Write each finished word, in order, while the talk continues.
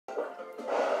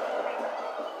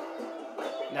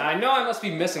Now, I know I must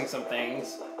be missing some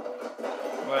things,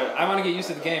 but I want to get used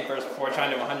to the game first before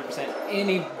trying to 100%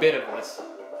 any bit of this.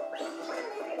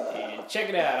 And check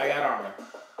it out, I got armor.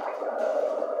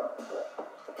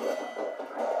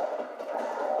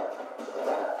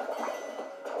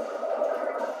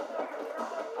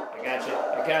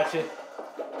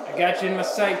 I got you in my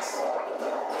sights.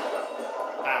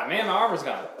 Ah, man, my armor's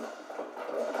gone.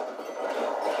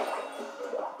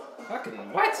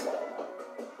 Fucking what?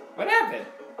 What happened?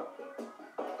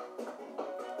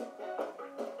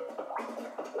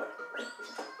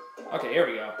 Okay, here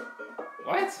we go.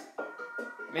 What?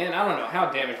 Man, I don't know how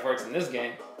damage works in this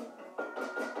game.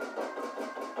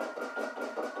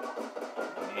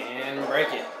 And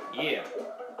break it. Yeah.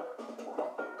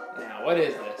 Now, what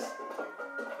is this?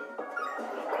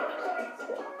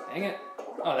 Dang it.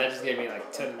 Oh, that just gave me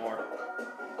like 10 more.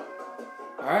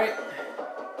 Alright.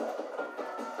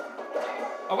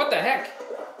 Oh, what the heck?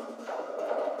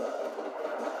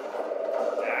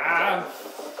 Ah,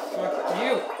 fuck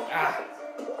you. Ah.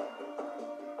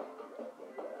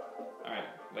 Alright,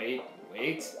 wait.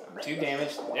 I'm too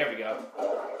damaged. There we go.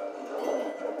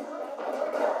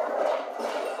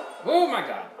 Oh my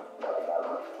god.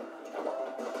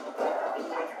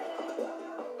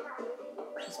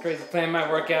 This crazy plan might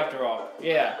work after all.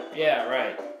 Yeah,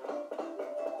 right.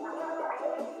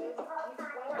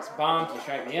 Press bomb to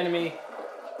distract the enemy.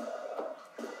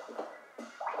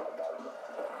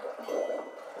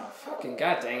 Oh, fucking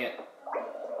god dang it.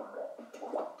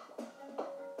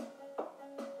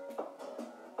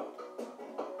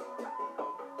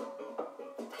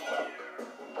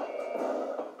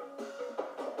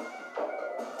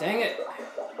 Dang it.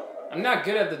 I'm not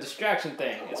good at the distraction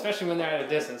thing, especially when they're at a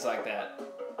distance like that.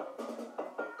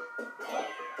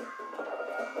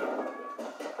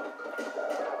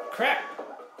 Crap!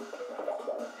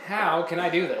 How can I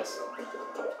do this?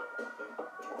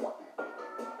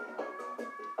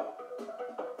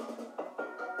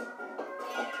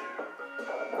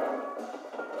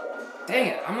 Dang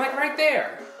it, I'm like right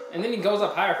there! And then he goes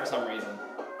up higher for some reason.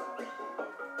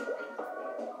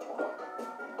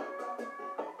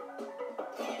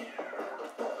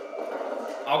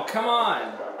 Oh, come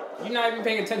on! You're not even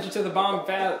paying attention to the bomb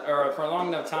fast or for a long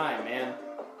enough time, man.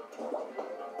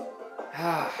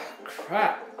 Ah,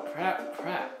 crap.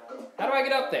 How do I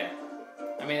get up there?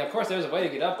 I mean, of course there's a way to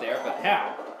get up there, but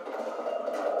how?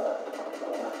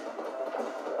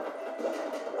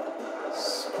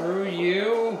 Screw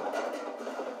you.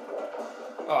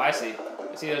 Oh, I see.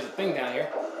 There's a thing down here.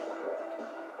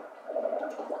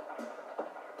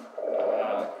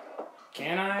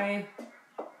 Can I?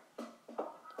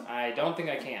 I don't think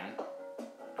I can.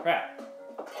 Crap.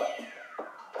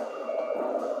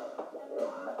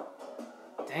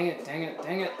 Dang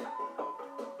it.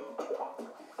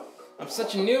 I'm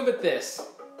such a noob at this.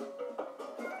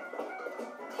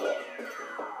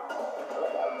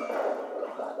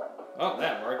 Oh,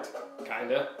 that worked.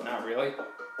 Kinda. Not really.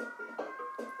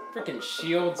 Frickin'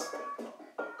 shields.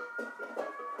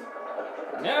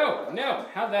 No.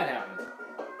 How'd that happen?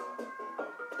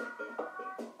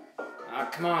 Ah,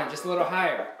 come on. Just a little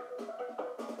higher.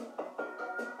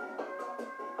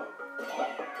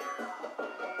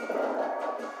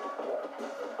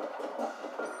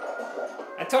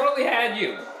 I totally had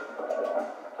you.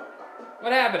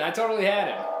 What happened? I totally had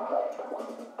him.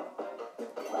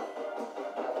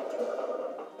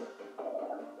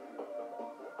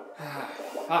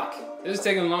 Fuck. This is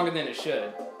taking longer than it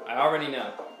should. I already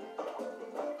know.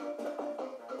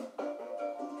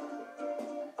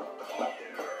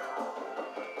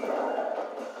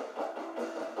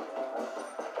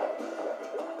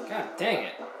 God dang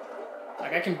it.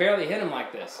 Like, I can barely hit him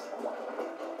like this.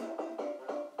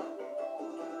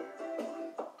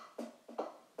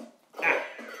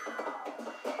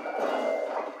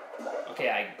 Okay,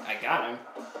 I got him.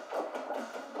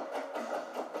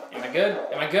 Am I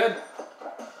good?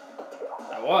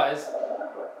 I was.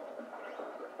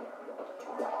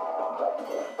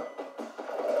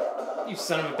 You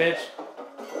son of a bitch.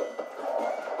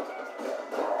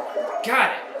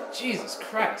 Got it. Jesus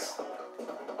Christ.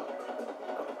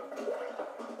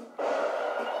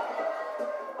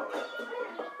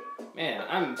 Man,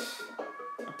 I'm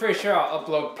pretty sure I'll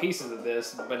upload pieces of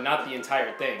this, but not the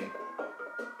entire thing.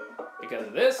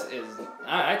 Because this is...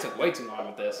 I took way too long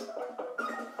with this.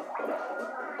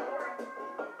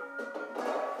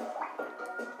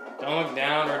 Don't look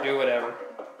down or do whatever.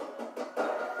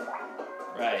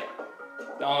 Right.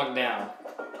 Don't look down.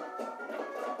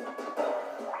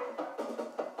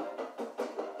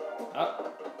 Up.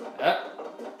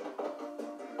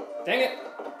 Dang it.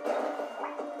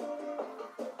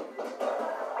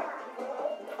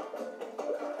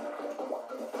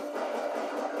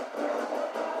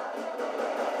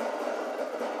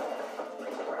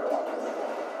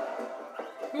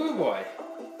 boy.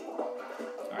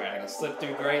 Alright, I can slip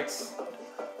through grates.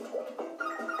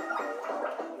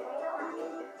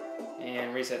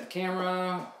 And reset the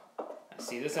camera. I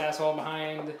see this asshole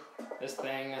behind this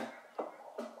thing.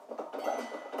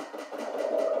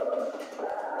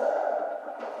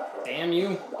 Damn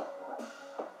you.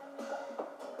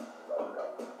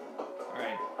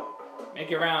 Alright. Make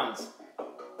your rounds.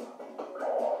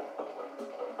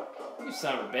 You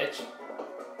son of a bitch.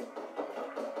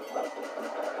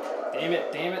 Damn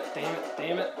it, damn it, damn it,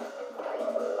 damn it.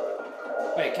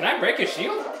 Wait, can I break your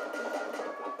shield?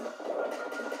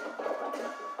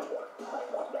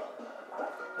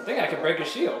 I think I can break your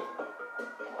shield.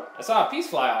 I saw a piece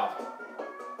fly off.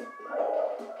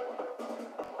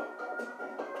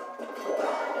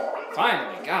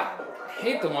 Finally, God, I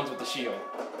hate the ones with the shield.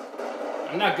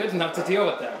 I'm not good enough to deal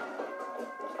with them.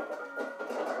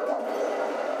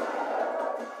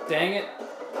 Dang it.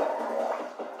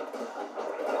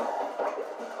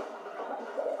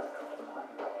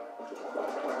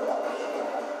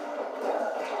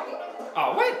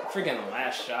 Oh, what? Freaking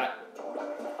last shot.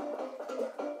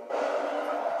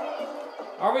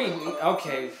 Are we...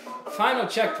 Okay, final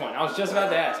checkpoint. I was just about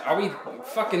to ask. Are we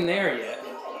fucking there yet?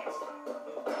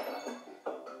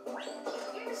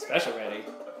 Special ready.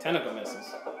 Tentacle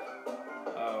missiles.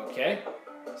 Okay.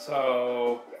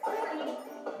 So...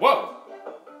 Whoa!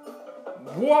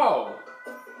 Whoa!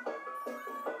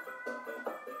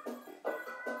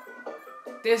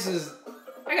 This is...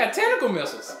 I got tentacle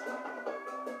missiles!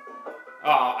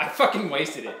 Oh, I fucking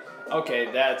wasted it.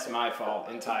 Okay, that's my fault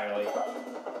entirely.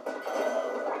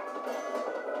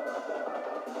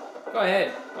 Go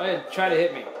ahead. Go ahead, try to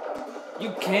hit me.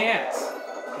 You can't!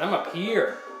 I'm up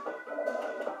here.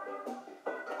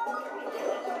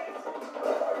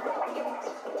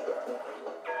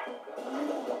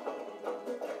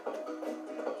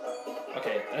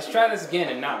 Okay, let's try this again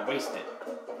and not waste it.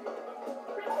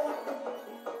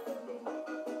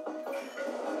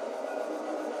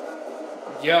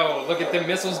 Yo, look at the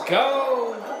missiles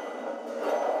go!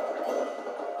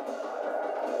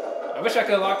 I wish I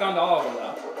could have locked onto all of them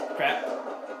though. Crap.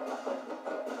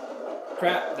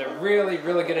 Crap, they're really,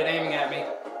 really good at aiming at me.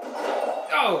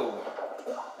 Oh!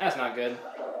 That's not good.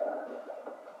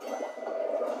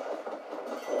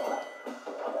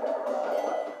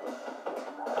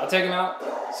 I'll take him out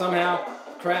somehow.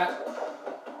 Crap.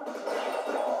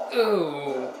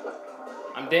 Ooh.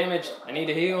 I'm damaged. I need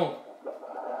to heal.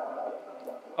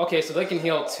 Okay, so they can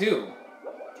heal too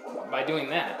by doing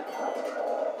that.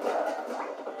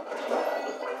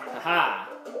 Haha.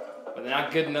 But they're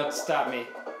not good enough to stop me.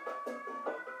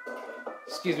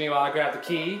 Excuse me while I grab the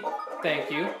key.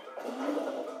 Thank you.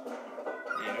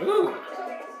 And ooh.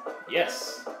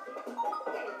 Yes.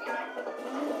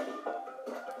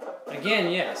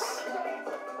 Again, yes.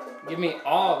 Give me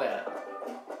all that.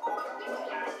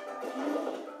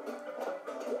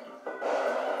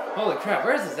 Holy crap,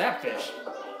 where's the Zapfish?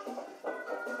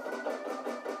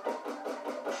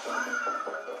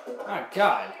 Oh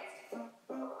God.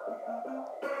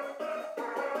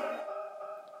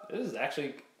 This is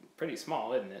actually pretty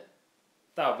small, isn't it?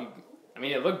 Thought it'd be, I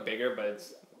mean, it looked bigger, but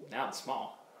now it's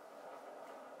small.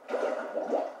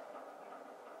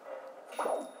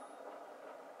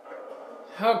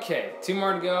 Okay, 2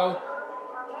 more to go.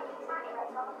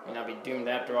 And I'll be doomed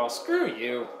after all. Screw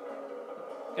you.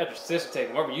 Got your sister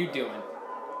taken. What were you doing?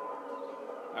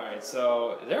 Alright,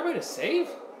 so is there a way to save?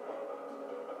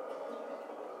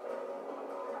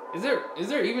 Is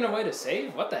there even a way to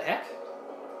save? What the heck?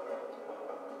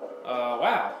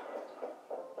 Wow.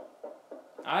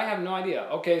 I have no idea.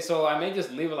 Okay, so I may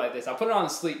just leave it like this. I'll put it on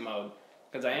sleep mode.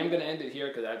 Because I am going to end it here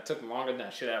because I took longer than I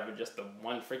should have with just the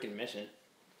one freaking mission.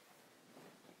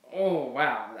 Oh,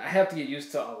 wow. I have to get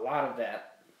used to a lot of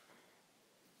that.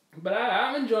 But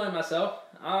I'm enjoying myself.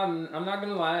 I'm not going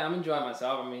to lie. I'm enjoying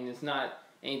myself. I mean, it's not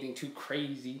anything too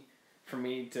crazy for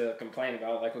me to complain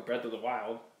about, like with Breath of the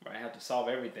Wild, where I have to solve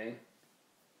everything.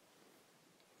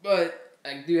 But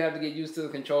I do have to get used to the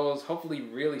controls. Hopefully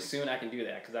really soon I can do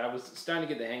that, because I was starting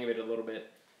to get the hang of it a little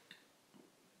bit.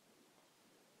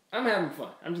 I'm having fun.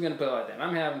 I'm just going to put it like that.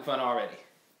 I'm having fun already.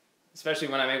 Especially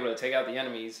when I'm able to take out the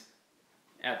enemies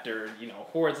after, you know,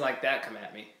 hordes like that come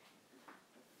at me.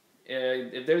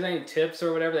 If there's any tips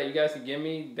or whatever that you guys can give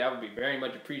me, that would be very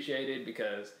much appreciated,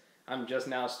 because I'm just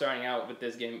now starting out with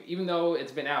this game, even though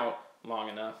it's been out long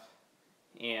enough.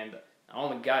 And I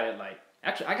only got it like,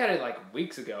 actually I got it like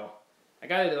weeks ago. I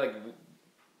got it like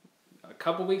a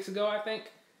couple weeks ago, I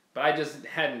think. But I just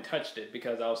hadn't touched it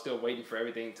because I was still waiting for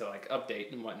everything to like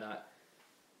update and whatnot.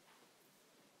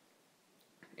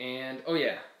 And oh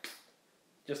yeah,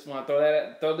 just want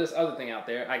to throw this other thing out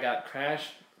there. I got Crash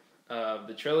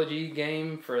the trilogy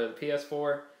game for the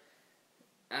PS4.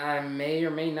 I may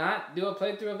or may not do a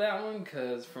playthrough of that one,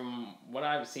 because from what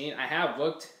I've seen, I have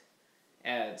looked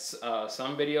at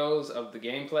some videos of the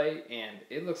gameplay, and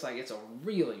it looks like it's a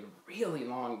really, really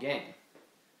long game.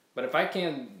 But if I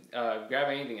can grab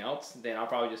anything else, then I'll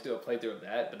probably just do a playthrough of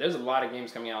that. But there's a lot of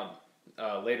games coming out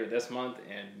later this month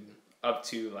and up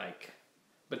to like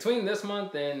between this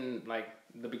month and like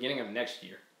the beginning of next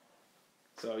year.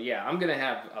 So yeah, I'm gonna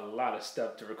have a lot of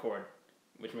stuff to record,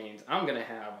 which means I'm gonna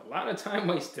have a lot of time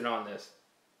wasted on this.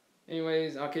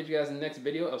 Anyways, I'll catch you guys in the next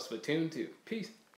video of Splatoon 2. Peace.